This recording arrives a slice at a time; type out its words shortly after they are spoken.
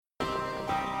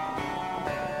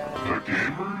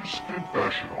Gamer's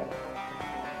Confessional.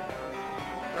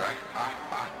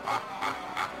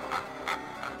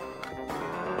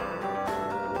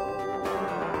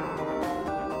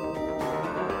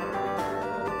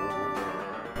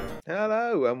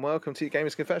 Hello and welcome to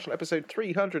Gamer's Confessional episode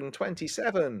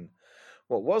 327.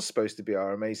 What was supposed to be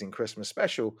our amazing Christmas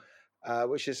special,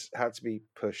 which has had to be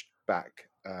pushed back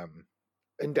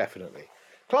indefinitely.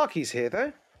 Clarky's here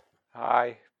though.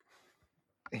 Hi.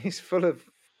 He's full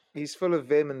of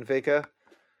vim and vigor,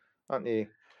 aren't you?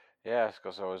 Yes,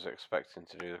 because I was expecting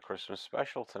to do the Christmas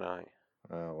special tonight.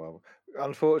 Oh well.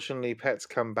 Unfortunately, Pet's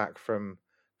come back from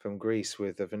Greece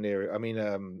with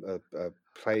a a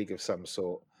plague of some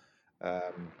sort.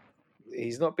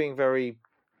 He's not being very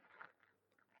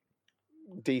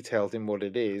detailed in what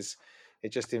it is.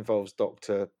 It just involves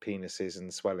doctor penises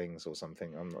and swellings or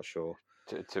something. I'm not sure.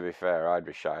 To be fair, I'd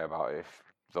be shy about it if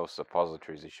those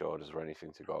suppositories he showed us were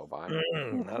anything to go by.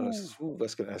 No,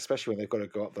 that's gonna, especially when they've got to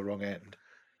go up the wrong end.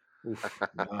 Oof,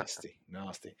 nasty.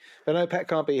 But no, Pet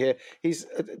can't be here. He's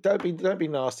don't be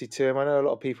nasty to him. I know a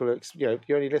lot of people are, you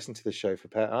only listen to the show for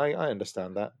Pet. I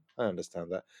understand that.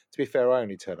 To be fair, I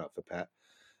only turn up for Pet.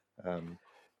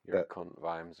 You're a cunt,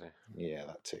 Vimesy. Yeah,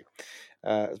 that too.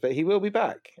 But he will be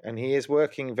back, and he is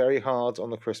working very hard on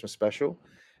the Christmas special.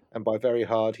 And by very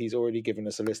hard, he's already given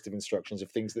us a list of instructions of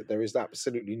things that there is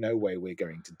absolutely no way we're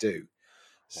going to do.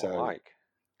 So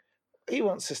he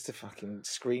wants us to fucking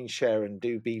screen share and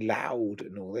be loud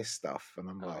and all this stuff. And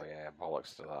I'm like, yeah,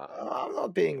 bollocks to that. I'm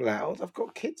not being loud. I've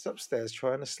got kids upstairs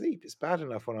trying to sleep. It's bad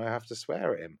enough when I have to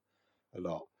swear at him a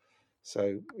lot.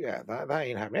 So yeah, that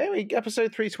ain't happening. Anyway,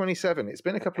 episode 327. It's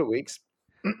been a couple of weeks.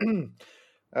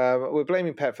 We're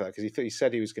blaming Pet for that because he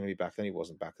said he was going to be back, then he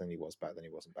wasn't back, then he was back, then he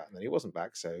wasn't back, and then he wasn't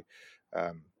back. So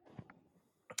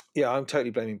yeah, I'm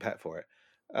totally blaming Pet for it.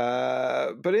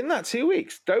 But in that 2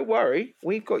 weeks, don't worry,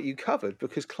 we've got you covered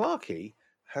because Clarky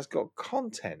has got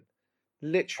content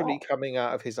literally coming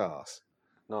out of his arse.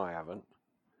 No, I haven't.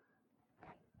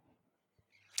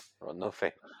 Well,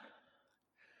 nothing.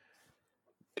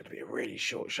 Going to be a really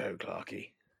short show,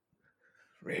 Clarky.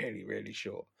 Really, really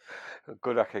short.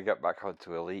 Good, I can get back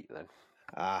onto Elite then.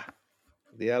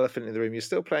 The elephant in the room. You're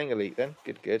still playing Elite then?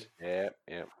 Good. Yep.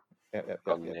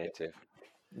 Gone native.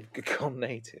 You've gone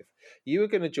native. You were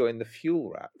going to join the Fuel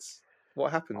Rats.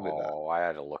 What happened with that? Oh, I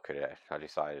had a look at it. I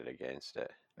decided against it.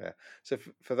 Yeah. So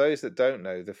for those that don't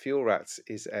know, the Fuel Rats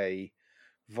is a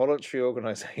voluntary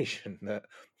organisation that...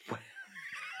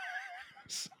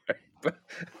 Sorry, but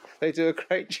they do a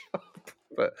great job.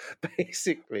 But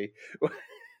basically,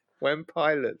 when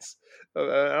pilots...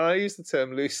 and I use the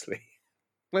term loosely.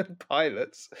 When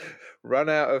pilots run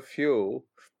out of fuel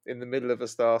in the middle of a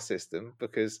star system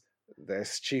because they're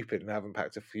stupid and haven't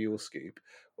packed a fuel scoop,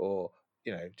 or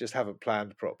just haven't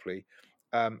planned properly,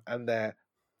 and they're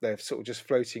sort of just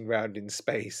floating around in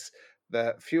space,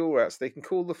 the fuel rats, they can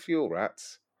call the fuel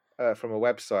rats from a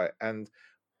website, and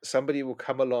somebody will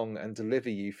come along and deliver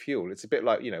you fuel. It's a bit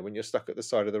like when you're stuck at the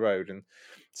side of the road and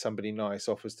somebody nice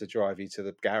offers to drive you to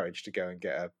the garage to go and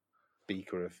get a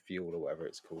beaker of fuel or whatever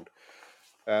it's called.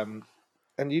 And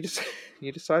you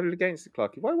decided against it,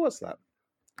 Clarky. Why was that?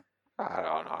 I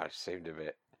don't know. It seemed a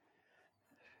bit.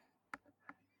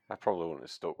 I probably wouldn't have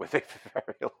stuck with it for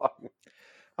very long.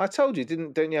 I told you,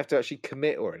 don't you have to actually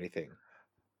commit or anything?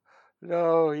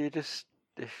 No, you just,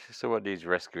 if someone needs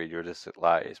rescuing, you're just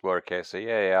like, it's more a case of,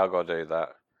 yeah, I'll go do that.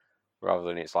 Rather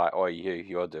than it's like, oh,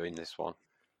 you're doing this one.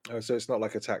 Oh, so it's not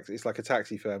like a taxi. It's like a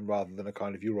taxi firm rather than a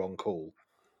kind of you're on call.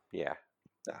 Yeah.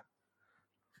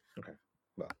 Okay.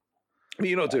 Well, but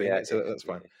you're not doing it, so that's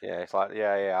fine. Yeah, it's like,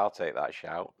 yeah, I'll take that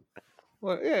shout.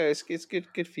 Well, yeah, it's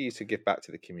good for you to give back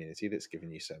to the community that's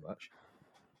given you so much.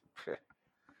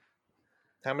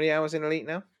 How many hours in Elite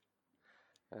now?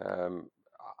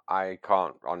 I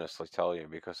can't honestly tell you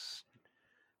because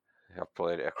I've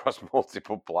played it across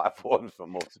multiple platforms for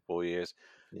multiple years.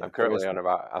 Yeah, I'm currently on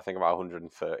about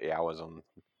 130 hours on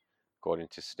according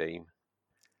to Steam.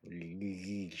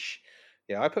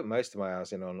 Yeah, I put most of my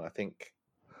hours in on, I think,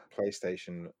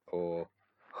 PlayStation or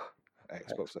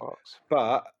Xbox.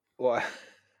 But what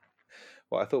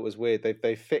I thought was weird,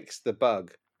 they fixed the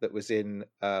bug that was in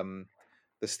the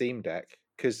Steam Deck.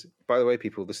 Because, by the way,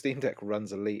 people, the Steam Deck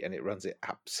runs Elite and it runs it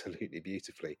absolutely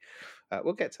beautifully.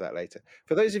 We'll get to that later.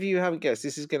 For those of you who haven't guessed,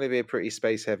 this is going to be a pretty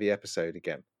space-heavy episode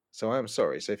again. So I'm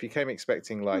sorry. So if you came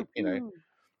expecting, like,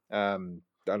 I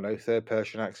don't know,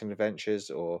 third-person action adventures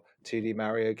or 2D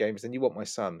Mario games, then you want my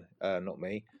son, not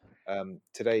me.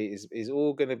 Today is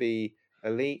all going to be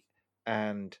Elite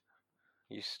and...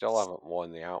 You still haven't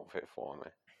worn the outfit for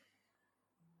me.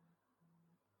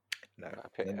 No.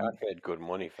 I paid good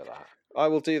money for that. I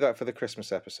will do that for the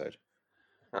Christmas episode.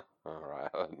 All right,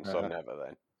 so never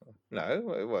then.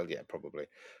 No, well, yeah, probably.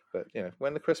 But,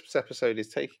 when the Christmas episode is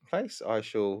taking place, I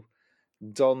shall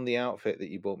don the outfit that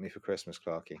you bought me for Christmas,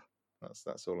 Clarky.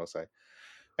 That's all I'll say.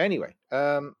 Anyway,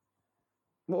 what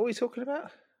were we talking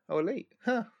about? Oh, Elite.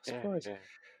 Huh, surprise. Yeah.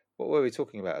 What were we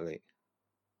talking about, Elite?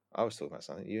 I was talking about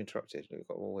something. You interrupted.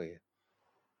 What were you?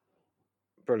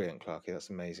 Brilliant, Clarky. That's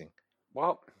amazing.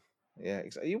 What? Yeah,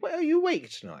 exactly. Are you awake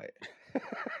tonight?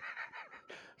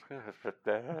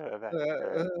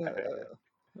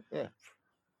 Yeah.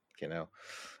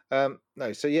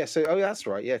 No, so yeah, that's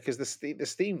right, yeah, because the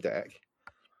Steam Deck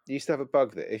used to have a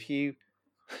bug that if you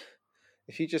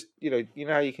just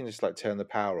how you can just like turn the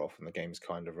power off and the game's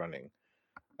kind of running,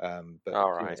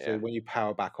 but so when you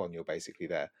power back on, you're basically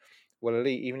there. Well,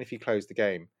 Elite, even if you close the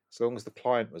game, as long as the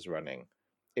client was running,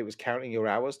 it was counting your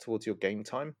hours towards your game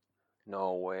time.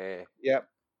 No way. Yep.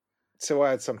 So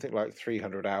I had something like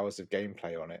 300 hours of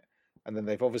gameplay on it, and then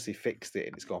they've obviously fixed it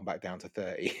and it's gone back down to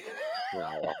 30.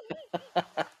 No.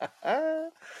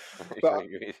 But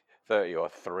 30 or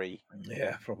 3.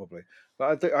 Yeah, probably.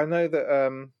 But I know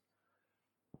that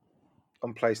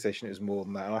on PlayStation it was more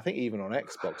than that, and I think even on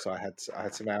Xbox I had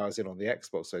some hours in on the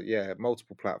Xbox. So yeah,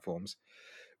 multiple platforms,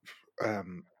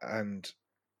 and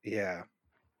yeah,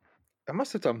 I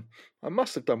must have done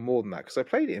more than that because I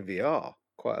played it in VR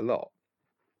quite a lot.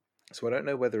 So I don't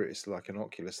know whether it's like an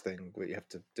Oculus thing that you have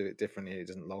to do it differently. It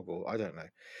doesn't log, or I don't know.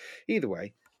 Either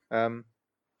way,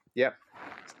 yeah.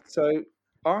 So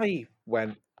I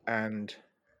went and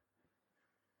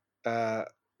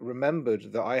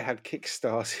remembered that I had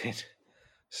kickstarted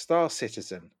Star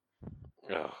Citizen,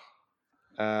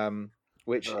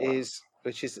 which is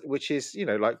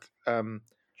like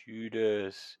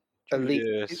Judas.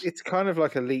 Elite. It's kind of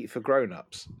like Elite for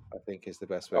grown-ups, I think, is the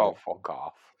best way. Oh, fuck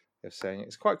off! Of saying it.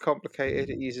 It's quite complicated.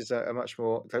 It uses a much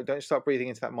more. Don't start breathing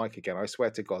into that mic again. I swear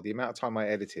to God, the amount of time I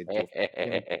edited.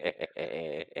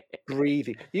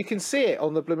 Breathing. You can see it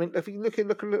on the blooming. If you look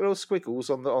at little squiggles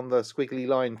on the squiggly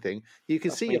line thing, you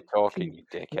can see you're talking, you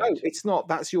dickhead. No, it's not.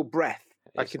 That's your breath.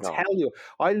 I can tell you.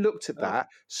 I looked at that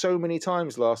so many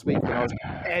times last week when I was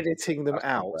editing them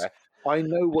out. I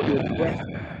know what your breath.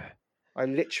 I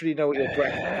literally know what your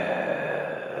breath.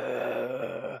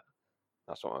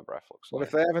 That's what my breath looks like. Well,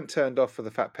 if they haven't turned off for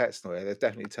the fat pets noise, they've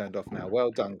definitely turned off now.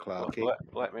 Well done, Clarky.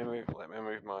 Let me move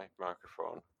my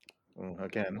microphone.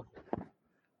 Again.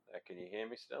 Can you hear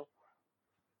me still?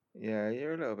 Yeah,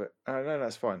 you're a little bit. Oh no,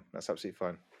 that's fine. That's absolutely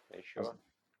fine. Are you sure?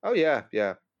 Oh yeah.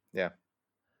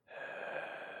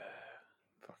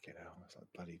 Fucking hell! It's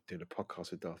like bloody doing a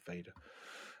podcast with Darth Vader.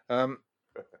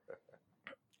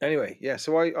 Anyway, yeah.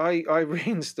 So I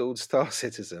reinstalled Star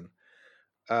Citizen.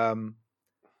 Clarky,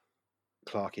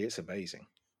 it's amazing.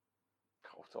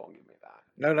 Oh, don't give me that.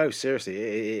 No, seriously,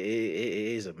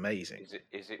 it is amazing.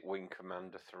 Is it Wing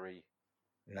Commander 3?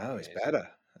 No, it's better.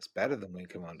 It's better than Wing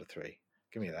Commander 3.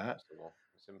 Give me that.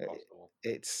 It's impossible.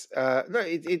 It's no,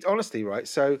 it honestly, right?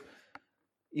 So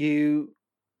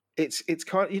it's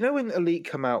kind of, when Elite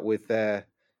come out with their,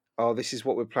 this is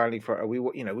what we're planning for. We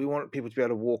want people to be able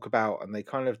to walk about, and they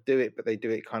kind of do it, but they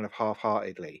do it kind of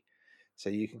half-heartedly. So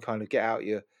you can kind of get out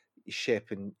your ship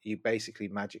and you basically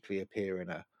magically appear in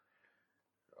a.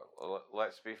 Well,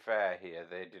 let's be fair here.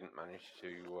 They didn't manage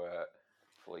to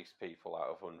fleece people out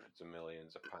of hundreds of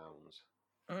millions of pounds.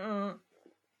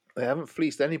 They haven't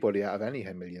fleeced anybody out of any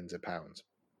millions of pounds.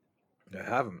 They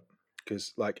haven't,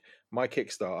 because like my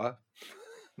Kickstarter,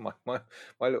 my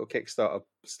little Kickstarter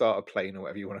starter plane or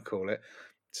whatever you want to call it,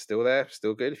 still there,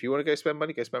 still good. If you want to go spend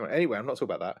money, go spend money. Anyway, I'm not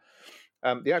talking about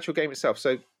that. The actual game itself.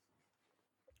 So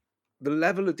the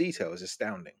level of detail is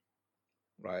astounding,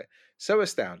 right? So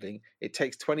astounding, it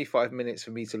takes 25 minutes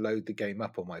for me to load the game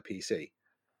up on my PC.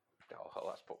 Oh,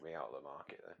 that's put me out of the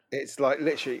market then. It's like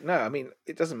literally no. I mean,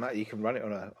 it doesn't matter. You can run it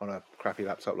on a crappy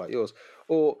laptop like yours,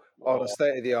 or on a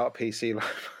state of the art PC. Like,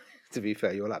 to be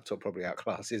fair, your laptop probably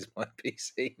outclasses my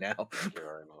PC now. Thank you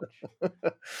very much.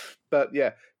 But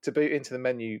yeah, to boot into the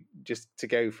menu, just to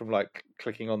go from like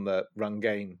clicking on the run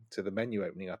game to the menu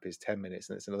opening up is 10 minutes,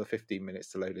 and it's another 15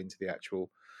 minutes to load into the actual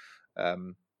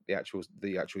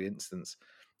instance.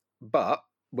 But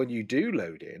when you do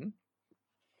load in,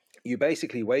 you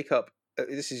basically wake up.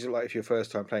 This is like if you're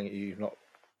first time playing it, you've not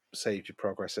saved your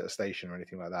progress at a station or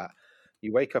anything like that.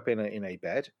 You wake up in a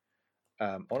bed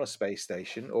on a space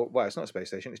station, or well, it's not a space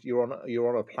station. You're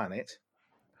on a planet.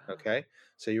 Okay,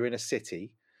 so you're in a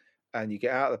city, and you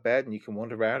get out of the bed and you can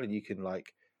wander around and you can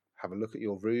like have a look at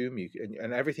your room.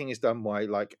 And everything is done by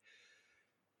like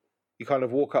you kind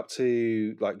of walk up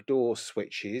to like door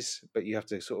switches, but you have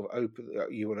to sort of open.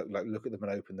 You want to like look at them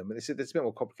and open them. And it's a bit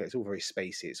more complicated. It's all very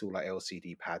spacey. It's all like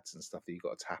LCD pads and stuff that you've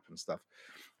got to tap and stuff.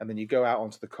 And then you go out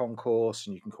onto the concourse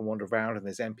and you can wander around. And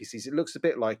there's NPCs. It looks a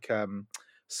bit like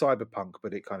Cyberpunk,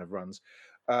 but it kind of runs.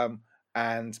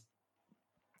 And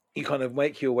you kind of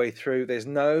make your way through. There's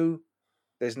no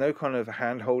kind of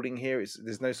hand holding here.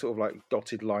 There's no sort of like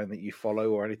dotted line that you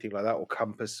follow or anything like that, or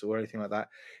compass or anything like that.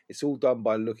 It's all done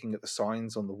by looking at the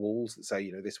signs on the walls that say,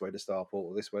 this way to Starport,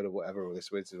 or this way to whatever, or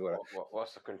this way to whatever.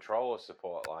 What's the controller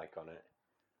support like on it?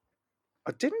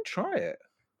 I didn't try it.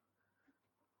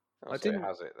 I didn't. It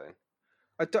has it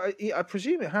then. I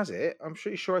presume it has it. I'm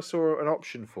pretty sure I saw an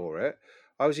option for it.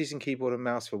 I was using keyboard and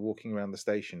mouse for walking around the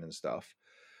station and stuff.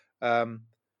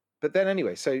 But then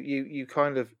anyway, so you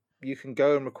can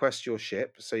go and request your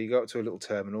ship. So you go up to a little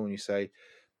terminal and you say,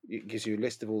 it gives you a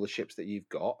list of all the ships that you've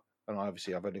got. And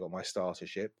obviously I've only got my starter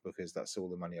ship because that's all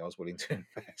the money I was willing to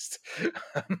invest.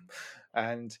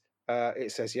 And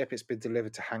it says, yep, it's been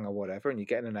delivered to hangar whatever. And you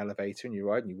get in an elevator and you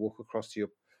ride and you walk across to you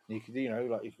can,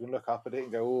 like you can look up at it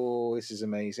and go, oh, this is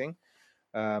amazing.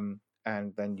 And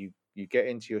then you get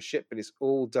into your ship, but it's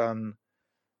all done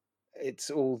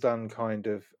kind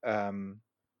of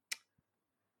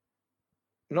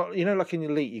not, like in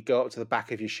Elite, you go up to the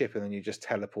back of your ship and then you just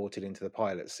teleported into the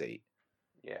pilot seat.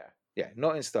 Yeah,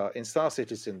 not in Star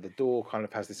Citizen. The door kind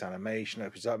of has this animation,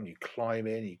 opens up, and you climb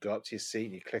in. You go up to your seat,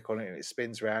 and you click on it, and it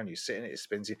spins around. You sit in it, it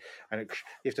spins you, and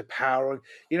you have to power on.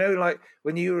 Like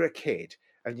when you were a kid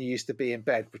and you used to be in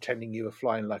bed pretending you were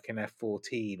flying like an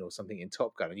F-14 or something in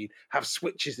Top Gun, and you'd have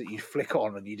switches that you'd flick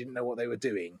on, and you didn't know what they were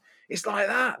doing. It's like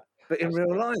that, but in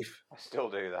real life. I still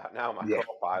do that now. My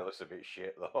co-pilot's a bit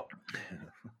shit though.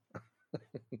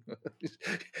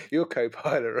 Your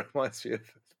co-pilot reminds me of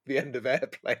the end of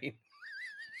Airplane.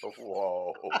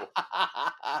 Whoa.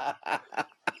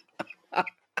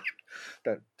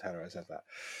 Don't tell her I said that.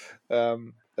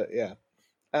 But yeah.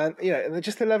 And, and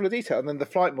just the level of detail. And then the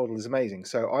flight model is amazing.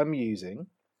 So I'm using,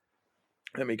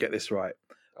 let me get this right,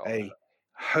 a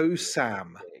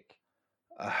HOSAM.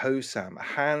 A HOSAM. A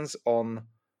hands-on,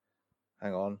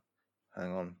 hang on.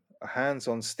 A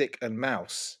hands-on stick and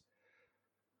mouse.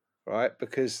 Right?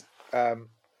 Because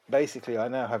basically I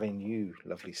now have a new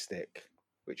lovely stick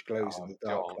which glows in the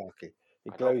dark, Clarky.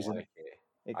 It glows in it.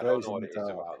 I don't know what it is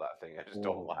about that thing. I just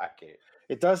don't like it.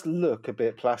 It does look a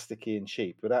bit plasticky and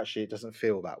cheap, but actually it doesn't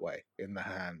feel that way in the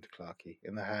hand, Clarky.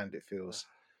 In the hand it feels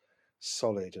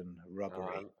solid and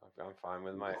rubbery. No, I'm fine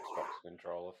with my Xbox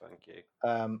controller, thank you.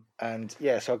 And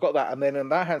yeah, so I've got that, and then on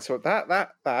that hand, so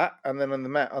that, and then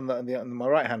on my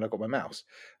right hand, I've got my mouse,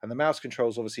 and the mouse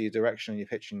controls obviously your direction and your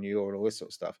pitch and your and all this sort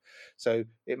of stuff. So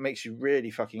it makes you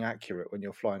really fucking accurate when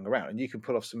you're flying around, and you can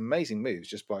pull off some amazing moves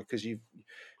just because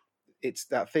it's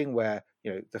that thing where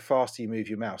the faster you move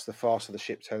your mouse, the faster the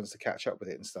ship turns to catch up with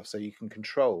it and stuff. So you can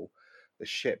control the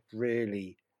ship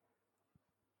really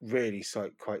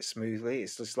quite smoothly.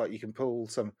 It's just like you can pull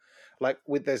some, like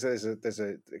with there's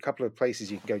a couple of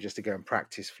places you can go just to go and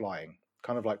practice flying,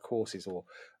 kind of like courses or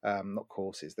not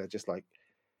courses. They're just like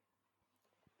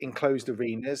enclosed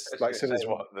arenas. Like so, there's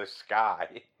the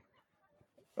sky.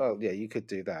 Oh yeah, you could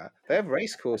do that. They have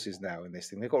race courses now in this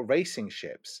thing. They've got racing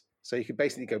ships, so you could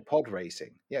basically go pod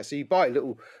racing. Yeah, so you buy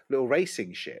little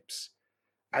racing ships.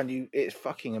 And it's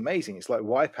fucking amazing. It's like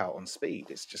Wipeout on speed.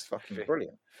 It's just fucking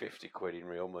brilliant. 50 quid in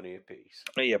real money a piece.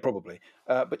 Yeah, probably.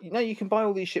 But you can buy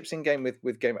all these ships in game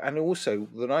with game. And also,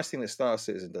 the nice thing that Star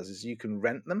Citizen does is you can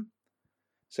rent them.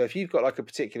 So if you've got like a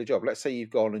particular job, let's say you've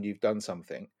gone and you've done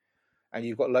something, and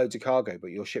you've got loads of cargo,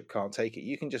 but your ship can't take it,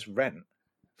 you can just rent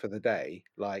for the day,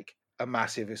 like a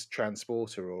massive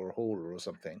transporter or a hauler or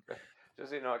something.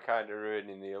 Does it not kind of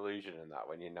ruining the illusion in that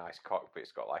when your nice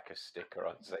cockpit's got like a sticker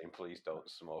on saying "Please don't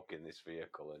smoke in this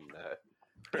vehicle" and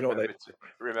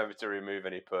remember to remove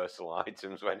any personal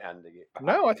items when handing it back?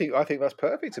 No, I think that's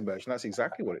perfect immersion. That's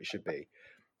exactly what it should be.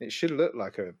 It should look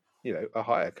like a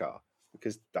hire car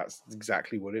because that's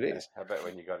exactly what it is. I bet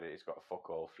when you got it, it's got fuck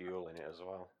all fuel in it as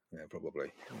well. Yeah,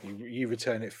 probably. You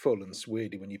return it full and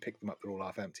weirdly when you pick them up, they're all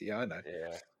half empty. Yeah, I know.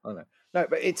 Yeah, I know. No,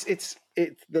 but it's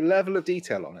the level of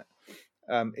detail on it.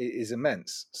 Is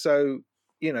immense. So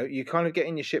you kind of get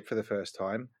in your ship for the first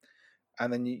time,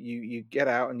 and then you get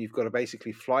out and you've got to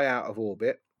basically fly out of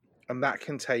orbit, and that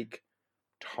can take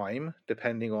time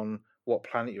depending on what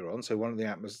planet you're on. So one of the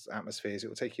atmospheres, it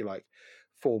will take you like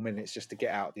 4 minutes just to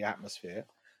get out the atmosphere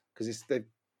because they're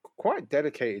quite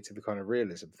dedicated to the kind of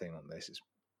realism thing on this.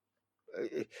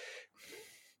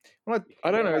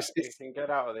 I don't know. You can get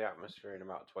out of the atmosphere in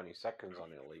about 20 seconds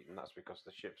on Elite, and that's because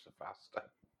the ships are faster.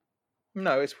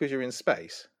 No, it's because you're in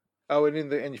space. Oh,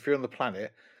 and if you're on the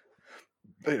planet,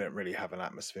 they don't really have an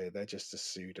atmosphere. They're just a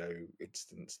pseudo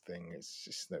instance thing. It's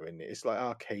just nowhere near. It's like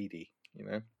arcadey, you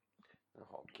know.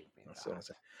 Oh, give me That's that. what I'm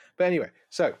saying. But anyway,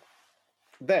 so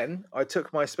then I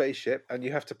took my spaceship, and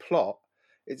you have to plot.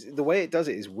 It's the way it does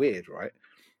it is weird, right?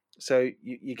 So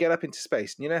you get up into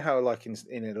space, and you know how like in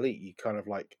Elite you kind of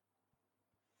like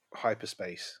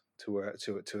hyperspace to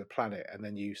a planet, and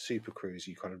then you super cruise.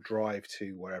 You kind of drive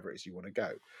to wherever it is you want to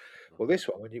go. Well, this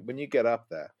one when you get up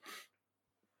there,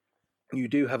 you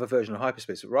do have a version of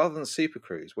hyperspace, but rather than super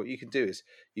cruise, what you can do is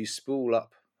you spool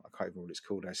up. I can't remember what it's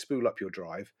called now. Spool up your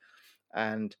drive,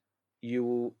 and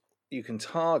you can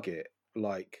target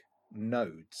like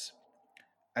nodes,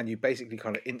 and you basically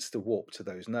kind of insta warp to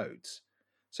those nodes.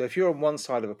 So if you're on one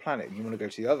side of a planet and you want to go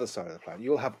to the other side of the planet,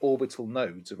 you'll have orbital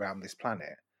nodes around this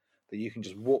planet that you can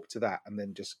just warp to that, and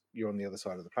then just you're on the other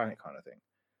side of the planet kind of thing.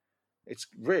 It's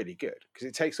really good because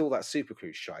it takes all that super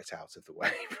cruise shite out of the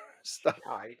way. Stuff.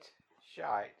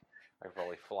 Shite. I can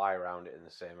probably fly around it in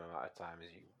the same amount of time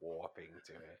as you warping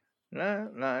to it.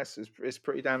 No, it's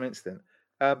pretty damn instant.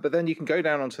 But then you can go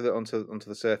down onto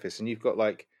the surface, and you've got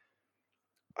like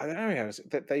I don't know how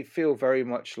they feel very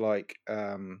much like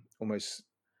almost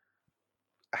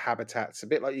habitats, a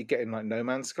bit like you get in like No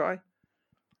Man's Sky.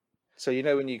 So you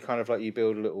know when you kind of like you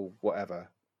build a little whatever,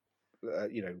 a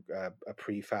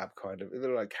prefab kind of,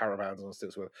 they're like caravans and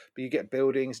stuff, but you get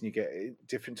buildings and you get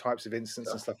different types of instance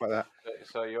and stuff like that.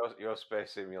 So your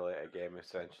space simulator game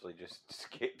essentially just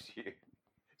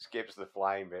skips the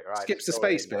flying bit, right? Skips the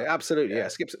space bit, absolutely, yeah.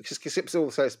 Skips all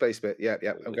the space bit, yeah.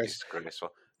 And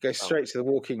go straight to the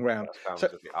walking round. That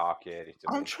sounds a bit arcadey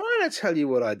to me. I'm trying to tell you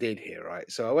what I did here, right?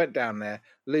 So I went down there,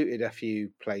 looted a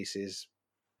few places,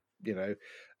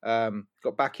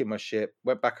 got back in my ship,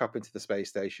 went back up into the space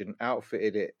station,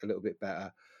 outfitted it a little bit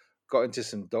better, got into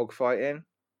some dogfighting,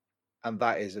 and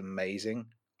that is amazing.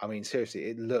 I mean, seriously,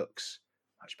 it looks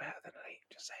much better than Elite,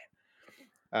 just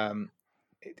saying.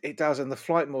 It does, and the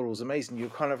flight model is amazing. You're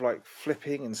kind of like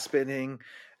flipping and spinning,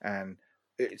 and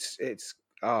it's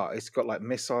got like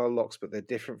missile locks, but they're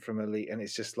different from Elite, and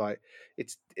it's just like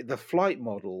the flight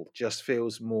model just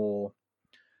feels a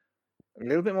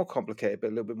little bit more complicated, but a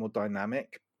little bit more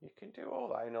dynamic. You can do all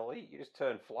that in Elite. You just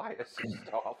turn flight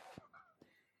assist off.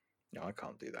 No, I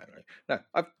can't do that. No,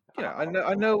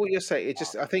 I know what you're saying. It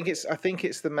just I think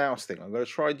it's the mouse thing. I'm going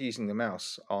to try using the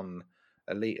mouse on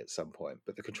Elite at some point,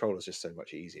 but the controller's just so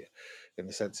much easier in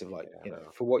the sense of like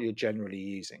for what you're generally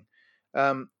using.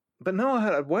 But no, I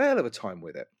had a whale of a time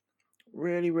with it.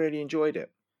 Really, really enjoyed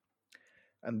it.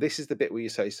 And this is the bit where you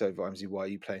say, "So, Vimesy, why are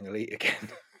you playing Elite again?"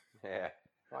 Yeah,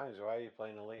 why are you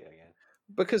playing Elite again?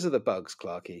 Because of the bugs,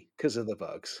 Clarky. Because of the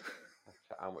bugs.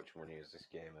 How much money has this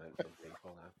game earned from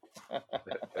people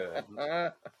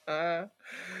now?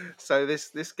 So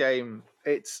this game,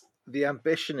 it's the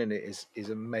ambition in it is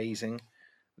amazing.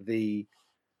 You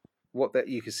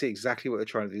can see exactly what they're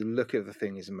trying to do. The look of the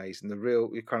thing is amazing.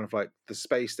 You're kind of like the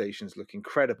space stations look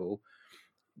incredible,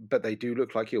 but they do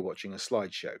look like you're watching a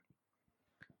slideshow.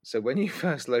 So when you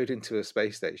first load into a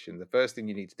space station, the first thing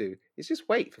you need to do is just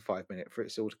wait for 5 minutes for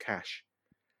it all to cache,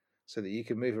 so that you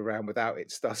can move around without it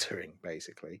stuttering,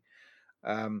 basically.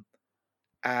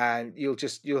 And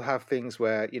you'll have things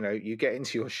where you get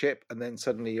into your ship and then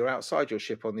suddenly you're outside your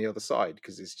ship on the other side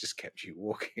because it's just kept you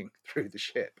walking through the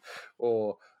ship,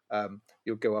 or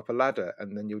you'll go up a ladder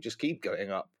and then you'll just keep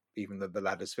going up even though the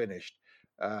ladder's finished.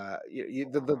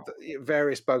 The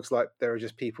various bugs, like there are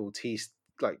just people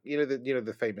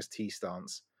the famous T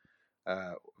stance,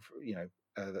 the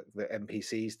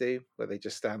NPCs do, where they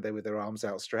just stand there with their arms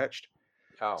outstretched.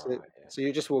 So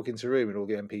you just walk into a room and all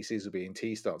the NPCs will be in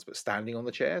T stance, but standing on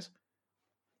the chairs,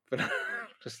 but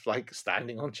just like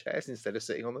standing on chairs instead of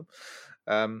sitting on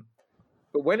them.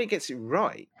 But when it gets it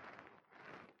right,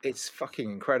 it's fucking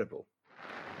incredible.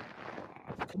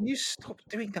 Can you stop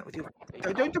doing that with your?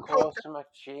 Don't close to my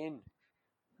chin.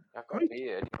 I've got a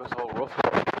beard. It goes all rough.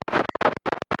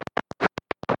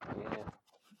 Yeah.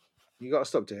 You got to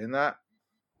stop doing that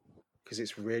because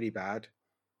it's really bad.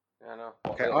 I know.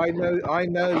 Okay, I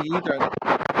know you don't.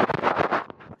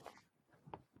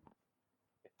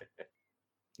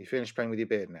 You finished playing with your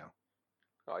beard now?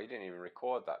 Oh, you didn't even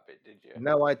record that bit, did you?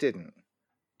 No, I didn't.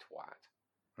 Twat.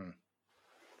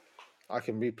 I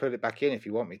can re-put it back in if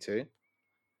you want me to.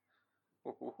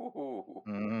 That's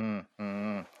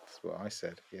what I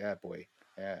said. Yeah, boy.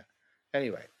 Yeah.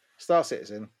 Anyway, Star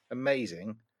Citizen,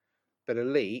 amazing, but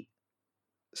Elite,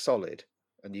 solid,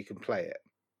 and you can play it.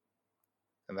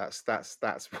 And that's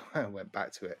why I went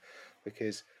back to it,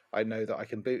 because I know that I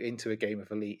can boot into a game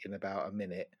of Elite in about a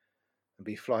minute and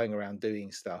be flying around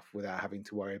doing stuff without having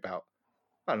to worry about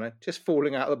I don't know, just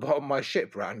falling out of the bottom of my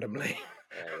ship randomly.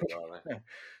 There you go, then. Yeah.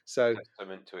 So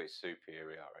Testament to its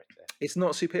superiority. it's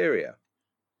not superior.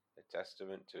 A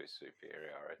testament to its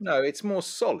superiority. No, it's more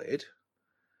solid.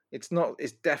 It's not.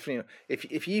 It's definitely.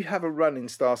 If you have a run in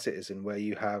Star Citizen where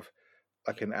you have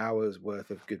like an hour's worth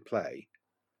of good play,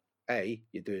 A,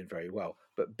 you're doing very well.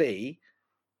 But B,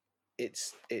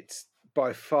 it's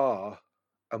by far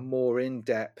a more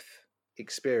in-depth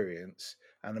experience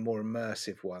and a more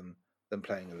immersive one than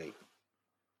playing Elite.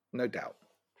 No doubt.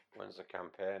 When's the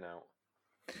campaign out?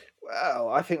 Well,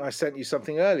 I think I sent you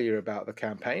something earlier about the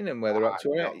campaign and where they're up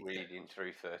to I'm it. not reading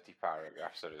through 30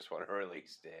 paragraphs. I just want a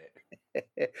release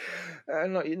date.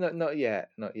 Not yet.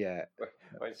 Not yet.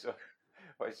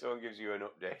 When someone gives you an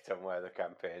update on where the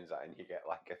campaign's at and you get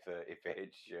like a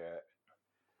 30-page shirt,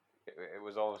 it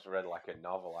was almost read like a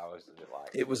novel. I was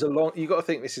like, it was a long. You got to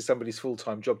think this is somebody's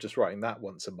full-time job, just writing that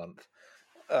once a month,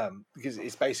 because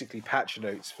it's basically patch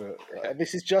notes for. And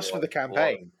this is just for the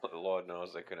campaign. Lord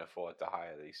knows they can afford to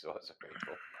hire these sorts of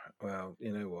people. Well,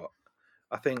 you know what?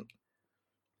 I think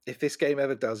if this game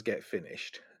ever does get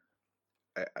finished,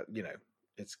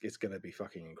 it's going to be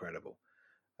fucking incredible.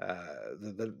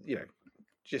 It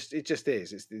just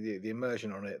is. It's the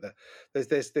immersion on it.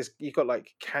 There's you've got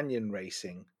like canyon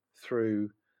racing through.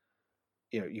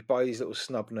 You buy these little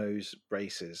snub nose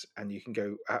races, and you can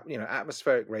go,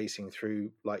 atmospheric racing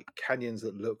through like canyons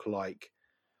that look like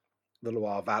the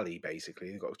Loire Valley. Basically,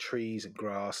 you've got trees and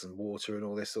grass and water and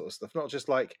all this sort of stuff. Not just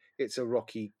like it's a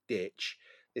rocky ditch.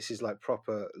 This is like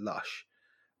proper lush.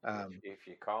 If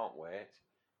you can't wait,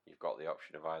 you've got the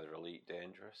option of either Elite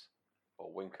Dangerous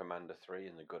or Wing Commander 3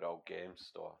 in the good old games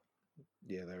store.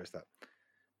 Yeah, there is that.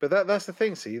 But that's the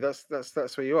thing. See, that's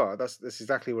where you are. That's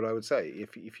exactly what I would say.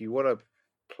 If you want to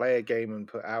play a game and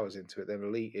put hours into it, then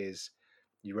Elite is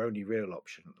your only real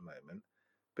option at the moment.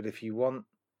 But if you want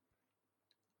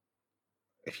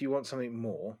something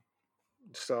more,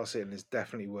 Star Citizen is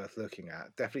definitely worth looking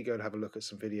at. Definitely go and have a look at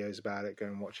some videos about it. Go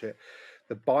and watch it.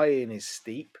 The buy-in is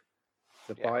steep.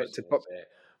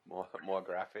 More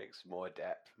graphics, more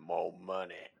depth, more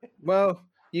money. Well,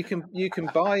 you can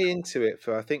buy into it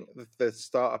for, I think the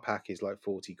starter pack is like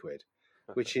 40 quid,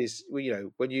 which is,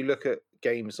 when you look at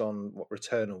games on what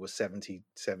Returnal was 70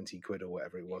 quid or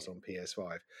whatever it was on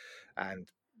PS5, and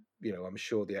I'm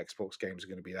sure the Xbox games are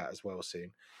going to be that as well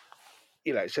soon.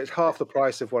 So it's half the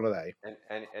price of one of they.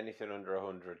 And anything under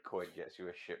 100 quid gets you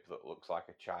a ship that looks like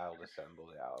a child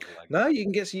assembled it out of Lego. No, you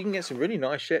can get some really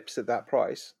nice ships at that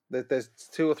price. There's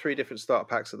 2 or 3 different starter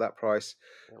packs at that price.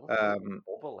 They look a bit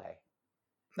bubbly.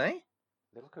 Eh?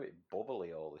 They look a bit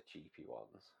bubbly, all the cheapy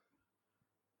ones.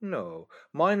 No,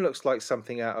 mine looks like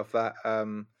something out of that.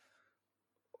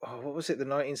 What was it? The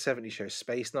 1970 show,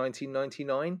 Space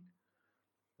 1999.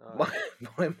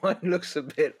 Mine looks a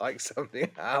bit like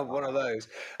something out of one of those,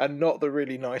 and not the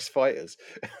really nice fighters,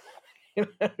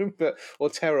 or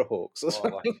Terrorhawks or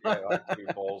something. Like 2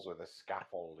 balls with a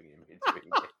scaffolding in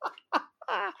between.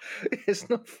 It's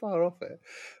not far off it,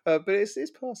 but it's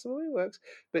possible. It works.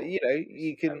 But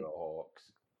you can.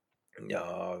 Terrorhawks.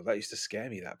 No, that used to scare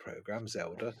me. That program,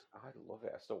 Zelda. I love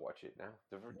it. I still watch it now.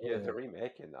 They're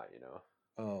remaking that,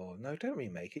 Oh no! Don't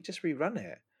remake it. Just rerun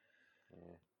it.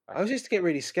 Yeah. I used to get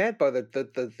really scared by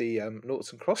the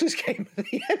Noughts and Crosses game at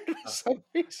the end for some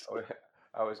reason.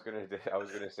 I was gonna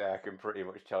say I can pretty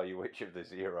much tell you which of the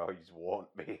zeros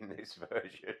won't be in this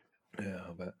version.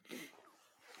 Yeah, but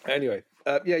anyway,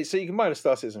 so you can buy a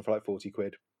Star Citizen for like 40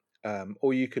 quid,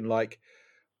 or you can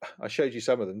I showed you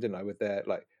some of them, didn't I? With their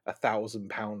like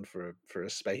 £1,000 for a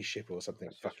spaceship or something.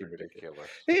 That's fucking ridiculous.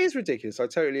 It is ridiculous. I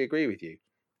totally agree with you.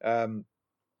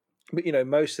 But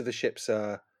most of the ships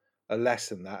are less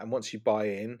than that, and once you buy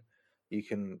in,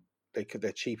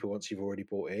 they're cheaper once you've already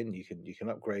bought in. You can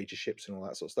upgrade your ships and all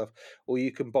that sort of stuff, or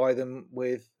you can buy them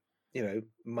with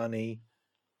money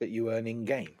that you earn in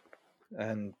game,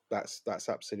 and that's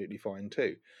absolutely fine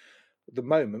too. At the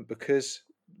moment, because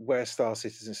where Star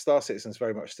Citizen's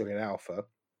very much still in alpha,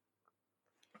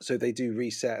 so they do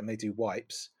reset and they do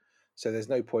wipes, so there's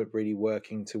no point really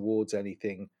working towards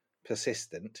anything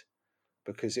persistent,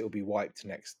 because it will be wiped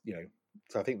next.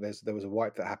 So I think there was a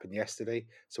wipe that happened yesterday.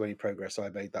 So any progress I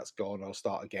made, that's gone. I'll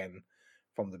start again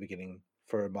from the beginning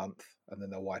for a month, and then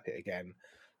they'll wipe it again.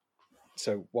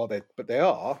 So they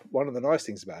are, one of the nice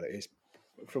things about it is,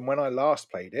 from when I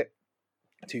last played it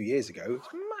 2 years ago, it's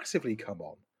massively come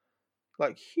on,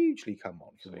 like hugely come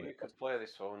on. So you could play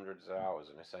this for hundreds of hours,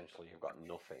 and essentially you've got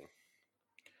nothing.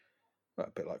 Well,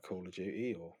 a bit like Call of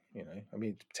Duty, or I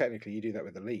mean, technically you do that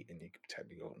with Elite, and you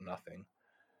technically got nothing.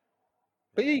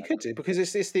 But yeah, you could do, because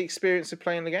it's the experience of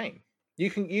playing the game. You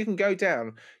can go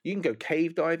down. You can go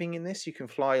cave diving in this. You can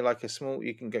fly like a small.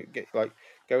 You can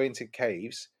go into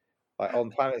caves like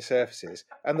on planet surfaces,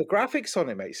 and the graphics on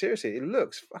it, mate. Seriously, it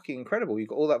looks fucking incredible. You've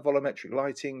got all that volumetric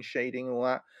lighting, shading, all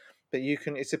that. But you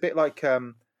can. It's a bit like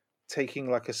taking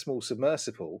like a small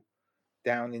submersible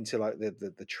down into like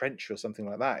the trench or something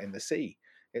like that in the sea.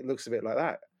 It looks a bit like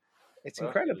that. It's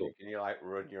incredible. Can you like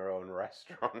run your own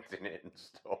restaurant in it and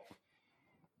stuff?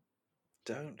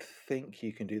 Don't think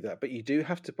you can do that, but you do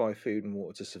have to buy food and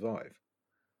water to survive.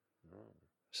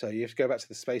 So you have to go back to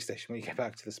the space station. When you get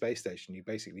back to the space station, you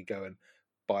basically go and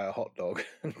buy a hot dog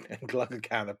and glug a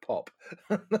can of pop.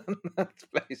 That's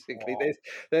basically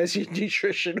there's your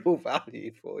nutritional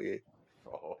value for you.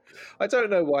 Oh. I don't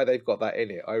know why they've got that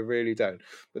in it. I really don't.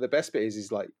 But the best bit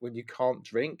is like when you can't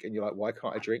drink and you're like, why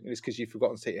can't I drink? And it's because you've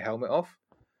forgotten to take your helmet off.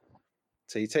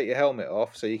 So you take your helmet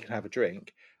off so you can have a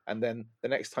drink. And then the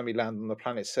next time you land on the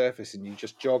planet's surface and you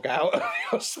just jog out of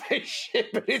your spaceship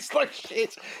and it's like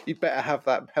shit, you better have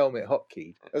that helmet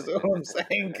hotkeyed. That's all I'm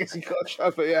saying, because you got to try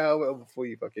to put your helmet on before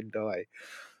you fucking die.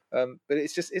 But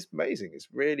it's amazing. It's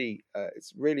really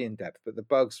in depth. But the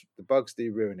bugs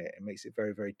do ruin it. It makes it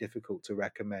very, very difficult to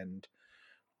recommend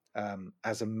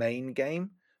as a main game.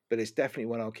 But it's definitely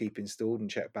one I'll keep installed and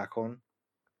check back on,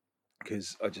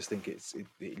 because I just think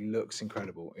it looks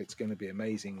incredible. It's going to be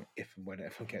amazing if and when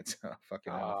it ever gets out.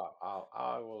 Fucking hell.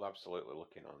 I will absolutely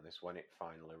look in on this when it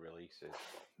finally releases.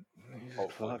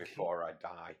 Hopefully before I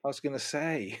die. I was going to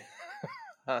say,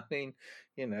 I mean,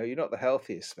 you're not the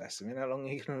healthiest specimen. How long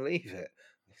are you going to leave it?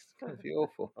 It's going to be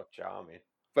awful. Not charming.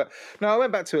 But no, I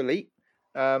went back to Elite,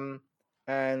 and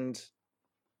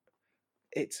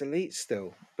it's Elite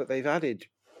still, but they've added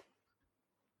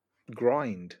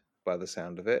grind by the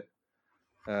sound of it.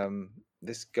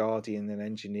 This Guardian and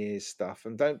Engineers stuff,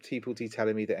 and don't people be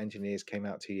telling me that Engineers came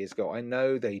out 2 years ago. I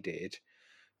know they did,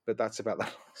 but that's about the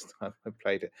last time I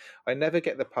played it. I never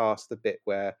get past the bit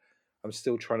where I'm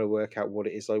still trying to work out what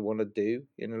it is I want to do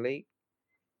in Elite.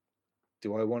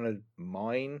 Do I want to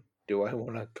mine? Do I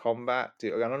want to combat?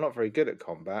 And I'm not very good at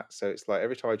combat, so it's like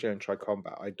every time I go and try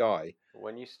combat, I die.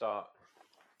 When you start,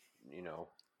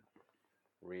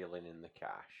 reeling in the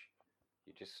cash,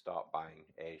 you just start buying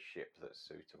a ship that's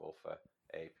suitable for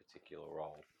a particular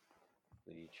role.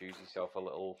 Then you choose yourself a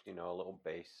little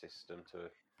base system to.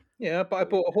 Yeah, but I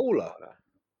bought a hauler,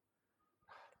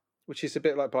 which is a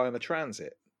bit like buying a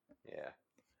transit. Yeah.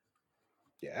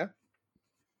 Yeah.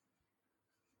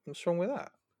 What's wrong with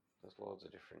that? There's loads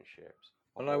of different ships.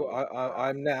 And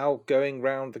I'm now going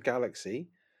round the galaxy,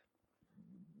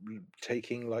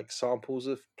 taking like samples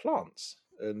of plants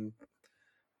and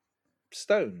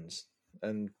stones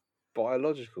and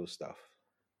biological stuff.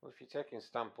 Well, if you're taking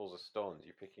samples of stones,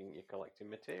 you're collecting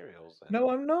materials then. No,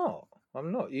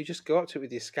 I'm not. You just go up to it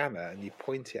with your scanner and you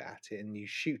point it at it and you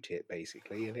shoot it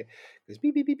basically, and it goes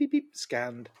beep beep beep beep beep,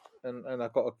 scanned, and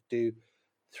I've got to do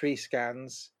 3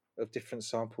 scans of different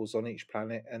samples on each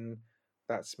planet, and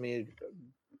that's me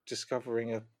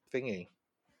discovering a thingy.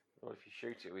 Well, if you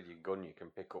shoot it with your gun, you can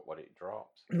pick up what it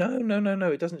drops. No.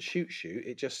 It doesn't shoot.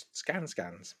 It just scans.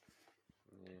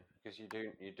 Yeah, because you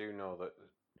do know that.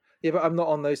 Yeah, but I'm not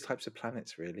on those types of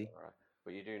planets, really. Right.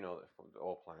 But you do know that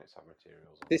all planets have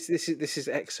materials. This is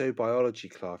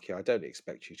exobiology, Clarky. I don't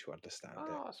expect you to understand it.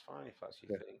 Oh, that's fine if that's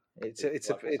your thing.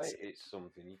 It's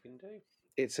something you can do.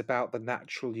 It's about the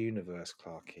natural universe,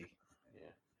 Clarky.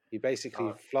 Yeah. You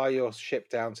basically fly your ship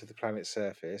down to the planet's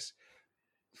surface,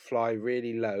 fly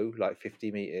really low, like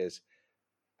 50 meters,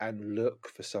 and look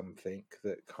for something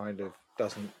that kind of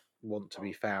doesn't want to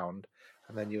be found,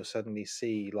 and then you'll suddenly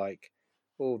see like,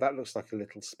 oh, that looks like a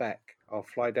little speck. I'll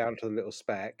fly down to the little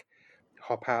speck,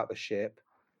 hop out the ship,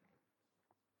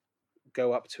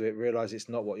 go up to it, realize it's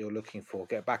not what you're looking for,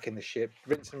 get back in the ship,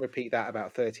 rinse and repeat that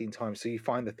about 13 times so you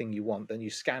find the thing you want, then you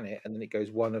scan it, and then it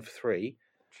goes 1 of 3.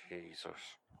 Jesus.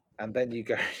 And then you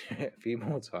go a few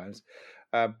more times,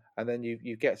 and then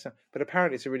you get some. But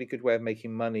apparently it's a really good way of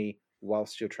making money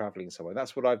whilst you're traveling somewhere.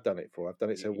 That's what I've done it for. I've done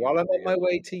it so while I'm on my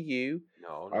way to you,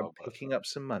 I'm picking up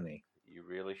some money. You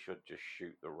really should just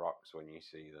shoot the rocks when you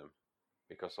see them,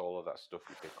 because all of that stuff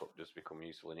you pick up does become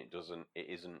useful, and it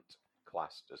isn't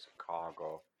classed as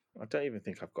cargo. I don't even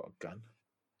think I've got a gun.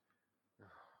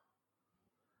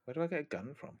 Where do I get a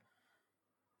gun from?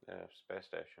 Space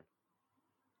station.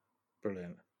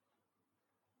 Brilliant.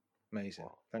 Amazing.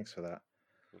 What? Thanks for that.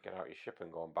 You get out your ship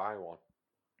and go and buy one.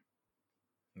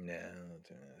 No,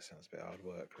 that sounds a bit hard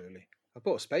work, really. I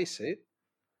bought a spacesuit.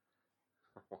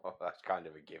 Well, that's kind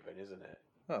of a given, isn't it?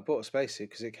 Well, I bought a spacesuit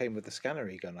because it came with the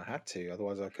scannery gun. I had to,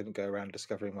 otherwise I couldn't go around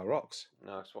discovering my rocks.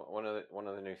 No, it's one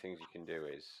of the new things you can do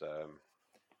is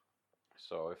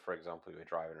So, if, for example, you were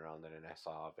driving around in an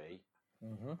SRV,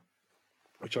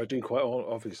 which I do quite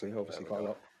obviously there we quite a go.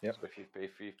 lot. Yep. So,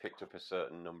 if you've picked up a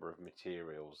certain number of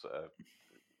materials that are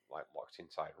like locked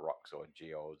inside rocks or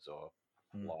geodes or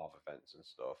lava vents and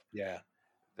stuff, Yeah.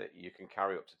 that you can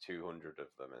carry up to 200 of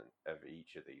them of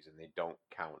each of these, and they don't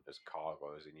count as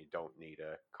cargoes, and you don't need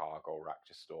a cargo rack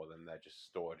to store them. They're just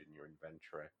stored in your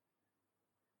inventory.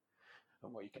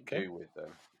 And what you can do with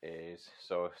them is,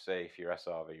 so say if your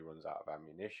SRV runs out of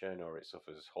ammunition or it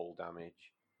suffers hull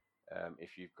damage,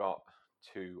 if you've got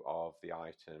 2 of the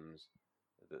items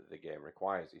that the game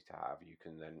requires you to have, you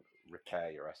can then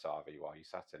repair your SRV while you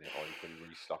sat in it, or you can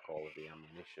restock all of the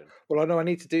ammunition. Well, I know I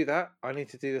need to do that. I need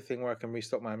to do the thing where I can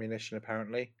restock my ammunition,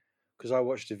 apparently, because I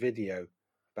watched a video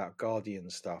about Guardian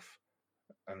stuff,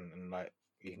 and like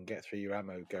you can get through your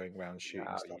ammo going around shooting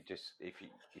No, stuff. you just if you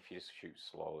just shoot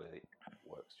slowly, it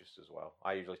works just as well.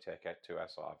 I usually take 2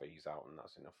 SRVs out, and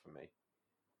that's enough for me.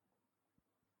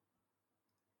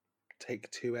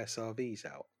 Take 2 SRVs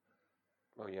out.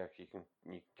 Well, yeah, you can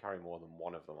carry more than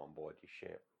one of them on board your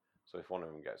ship. So if one of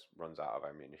them runs out of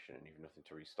ammunition and you've nothing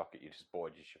to restock it, you just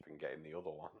board your ship and get in the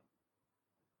other one.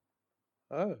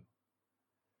 Oh,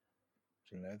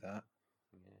 didn't know that.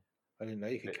 Yeah. I didn't know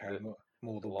you could carry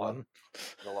more than one.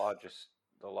 The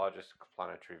largest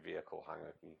planetary vehicle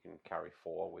hangar, you can carry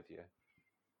 4 with you.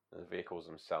 And the vehicles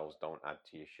themselves don't add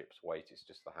to your ship's weight; it's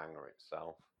just the hangar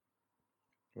itself.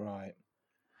 Right.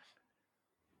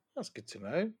 That's good to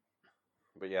know.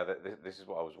 But yeah, this is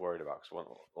what I was worried about, because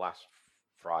last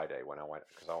Friday when I went,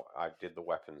 because I did the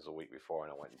weapons the week before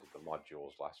and I went and did the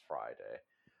modules last Friday,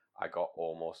 I got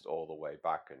almost all the way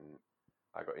back and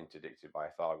I got interdicted by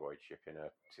a Thargoid ship in a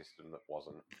system that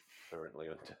wasn't currently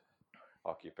under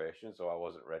occupation, so I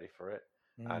wasn't ready for it,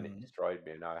 and it destroyed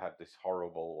me. And I had this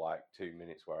horrible 2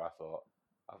 minutes where I thought,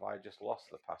 have I just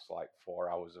lost the past 4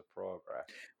 hours of progress?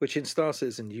 Which in Star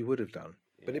Citizen you would have done.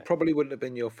 Yeah. But it probably wouldn't have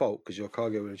been your fault because your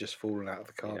cargo would have just fallen out of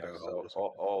the cargo hold.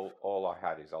 So all I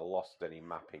had is I lost any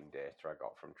mapping data I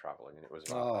got from traveling, and it was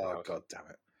about God damn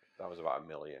it! That was about 1.5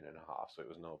 million, so it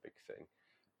was no big thing.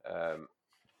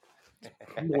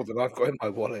 More than I've got in my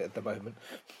wallet at the moment.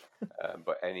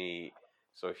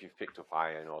 So if you've picked up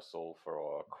iron or sulfur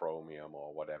or chromium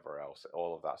or whatever else,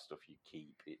 all of that stuff you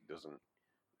keep. It doesn't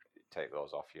take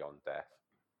those off you on death.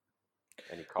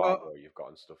 Any cargo you've got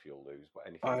and stuff you'll lose, but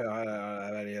anything. I don't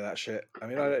know any of that shit. I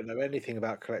mean, I don't know anything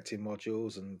about collecting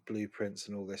modules and blueprints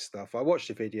and all this stuff. I watched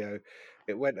a video.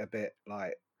 It went a bit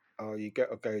like, oh, you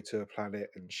go to a planet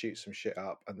and shoot some shit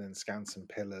up and then scan some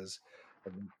pillars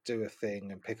and do a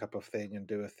thing and pick up a thing and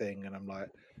do a thing. And I'm like,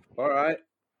 all right,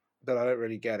 but I don't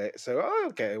really get it. So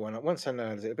I'll get it once I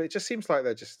know it. But it just seems like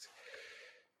it just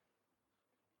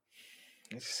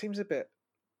seems a bit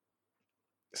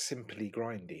simply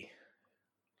grindy.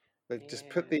 They just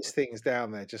put these things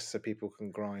down there just so people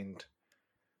can grind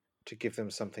to give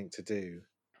them something to do.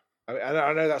 I mean,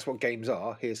 I know that's what games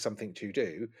are. Here's something to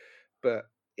do, but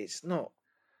it's not.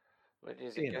 It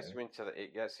is. It gets you into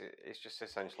it's just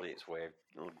essentially its way of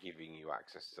giving you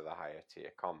access to the higher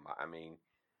tier combat. I mean,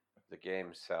 the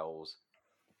game sells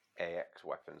AX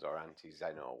weapons or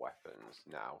anti-Xeno weapons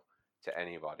now to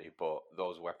anybody, but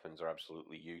those weapons are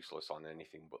absolutely useless on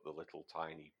anything but the little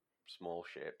tiny small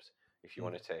ships. If you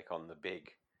want to take on the big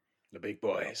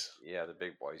boys, the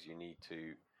big boys, you need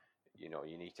to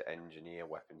engineer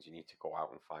weapons. You need to go out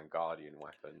and find Guardian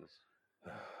weapons.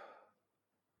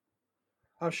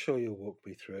 I'm sure you'll walk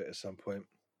me through it at some point.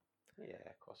 Yeah,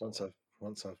 of course.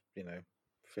 Once I've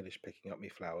finished picking up my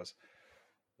flowers,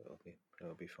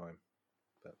 it'll be fine.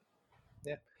 But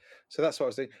yeah, so that's what I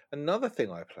was doing. Another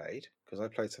thing I played, because I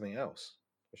played something else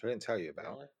which I didn't tell you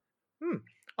about. Really?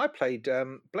 I played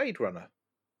Blade Runner.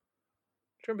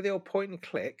 Do you remember the old point and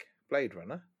click Blade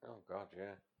Runner? Oh God,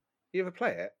 yeah. You ever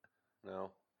play it?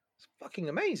 No. It's fucking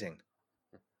amazing.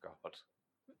 God.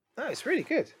 No, it's really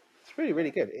good. It's really,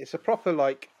 really good. It's a proper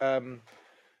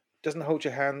doesn't hold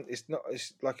your hand. It's not.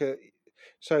 It's like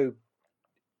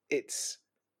it's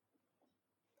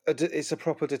a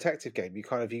proper detective game. You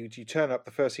kind of you turn up.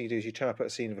 The first thing you do is you turn up at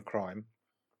a scene of a crime.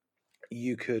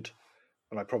 You could,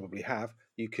 and I probably have.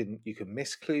 You can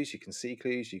miss clues. You can see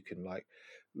clues. You can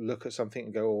look at something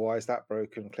and go, "Oh, why is that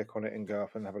broken?" Click on it and go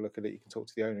up and have a look at it. You can talk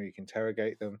to the owner. You can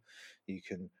interrogate them. You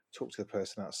can talk to the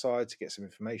person outside to get some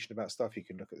information about stuff. You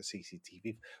can look at the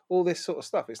CCTV. All this sort of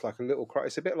stuff. It's like a little.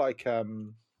 It's a bit like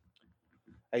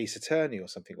Ace Attorney or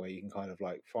something where you can kind of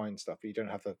find stuff, but you don't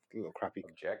have the little crappy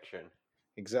objection.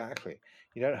 Exactly.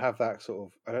 You don't have that sort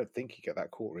of. I don't think you get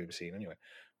that courtroom scene anyway.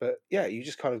 But yeah, you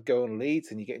just kind of go on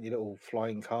leads and you get in your little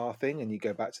flying car thing and you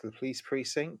go back to the police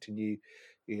precinct and you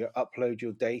upload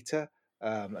your data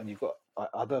and you've got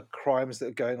other crimes that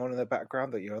are going on in the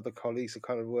background that your other colleagues are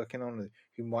kind of working on,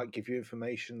 who might give you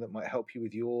information that might help you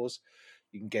with yours.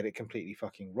 You can get it completely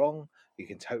fucking wrong. You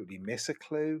can totally miss a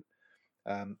clue.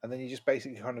 And then you just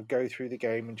basically kind of go through the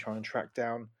game and try and track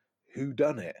down who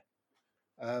done it.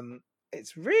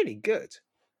 It's really good.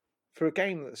 For a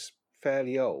game that's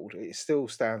fairly old, it still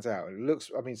stands out. It looks,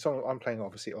 I mean, I'm playing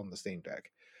obviously on the Steam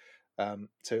Deck,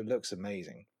 so it looks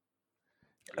amazing.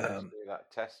 Did you ever do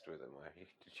that test with them where you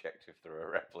checked if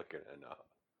they're a replicant or not?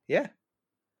 Yeah.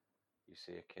 You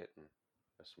see a kitten,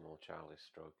 a small child is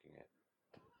stroking it.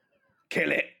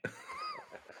 Kill it!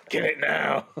 Kill it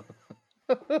now!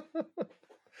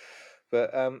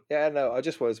 But yeah, no, I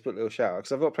just wanted to put a little shout out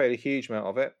because I've not played a huge amount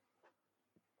of it,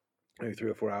 maybe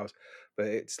 3 or 4 hours, but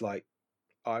it's like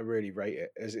I really rate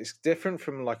it. It's different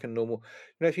from like a normal,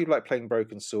 if you like playing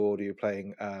Broken Sword or you're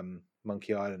playing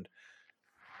Monkey Island,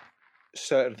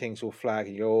 certain things will flag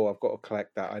and you go, I've got to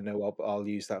collect that. I know I'll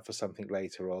use that for something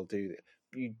later, or I'll do that.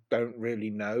 You don't really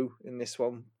know in this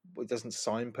one. It doesn't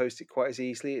signpost it quite as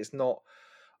easily. It's not,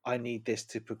 I need this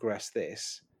to progress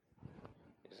this.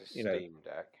 Is it Steam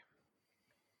Deck?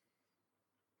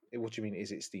 What do you mean,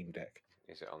 is it Steam Deck?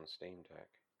 Is it on Steam Deck?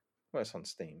 Well, it's on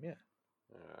Steam, yeah.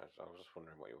 I was just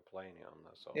wondering what you were playing it on.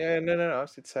 That's all. Yeah, no. I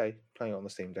did say playing it on the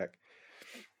Steam Deck.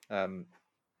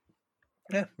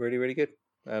 Yeah, really, really good.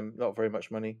 Not very much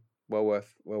money. Well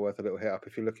worth a little hit up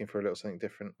if you're looking for a little something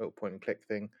different, little point and click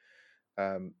thing.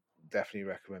 Definitely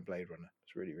recommend Blade Runner.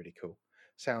 It's really, really cool.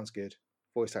 Sounds good.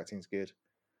 Voice acting's good.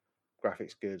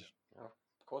 Graphics good. Oh,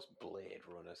 of course, Blade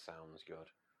Runner sounds good.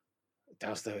 It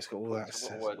does though. It's got all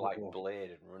that. A word like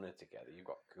Blade and Runner together. You've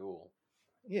got cool.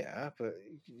 Yeah, but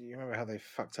you remember how they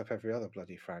fucked up every other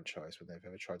bloody franchise when they've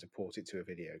ever tried to port it to a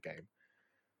video game.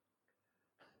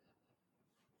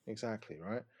 Exactly,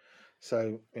 right?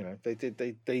 So,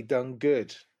 they done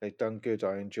good. They've done good.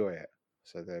 I enjoy it.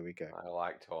 So there we go. I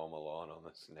liked Home Alone on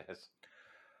the SNES.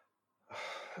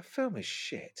 That film is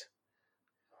shit.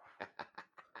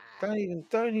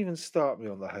 Don't even start me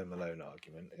on the Home Alone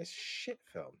argument. It's a shit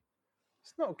film.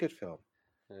 It's not a good film.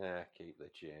 Yeah, keep the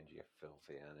change, you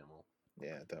filthy animal.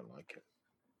 Yeah, don't like it.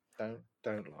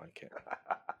 Don't like it.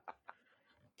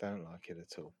 Don't like it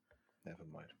at all. Never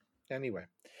mind. Anyway,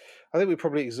 I think we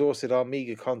probably exhausted our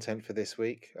meager content for this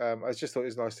week. I just thought it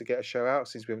was nice to get a show out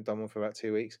since we haven't done one for about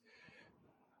 2 weeks.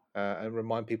 And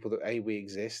remind people that A, we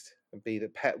exist, and B,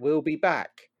 that Pet will be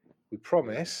back. We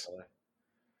promise.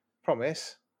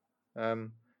 Promise.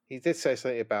 He did say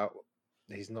something about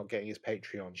he's not getting his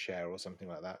Patreon share or something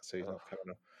like that, so he's not coming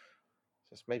on.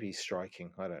 Just maybe he's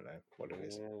striking. I don't know what it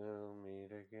is. We'll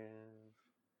meet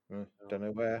again. Don't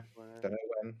know where. Don't know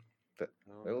when. But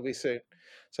it will be soon.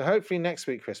 So hopefully next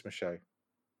week Christmas show.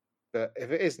 But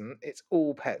if it isn't, it's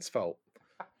all Pet's fault.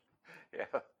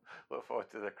 Yeah. Look forward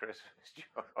to the Christmas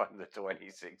show on the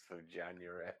 26th of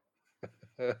January.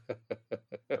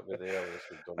 That'll be the earliest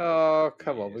we've done. Oh,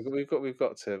 come on. We've got to, we've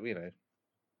got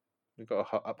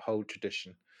to uphold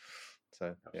tradition.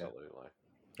 So absolutely.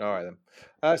 Yeah. All right then.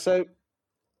 So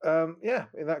in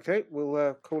that case,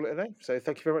 we'll call it a day. So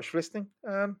thank you very much for listening.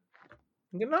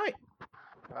 Good night.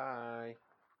 Bye.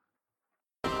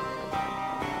 The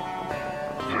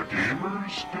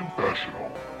Gamer's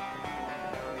Confessional.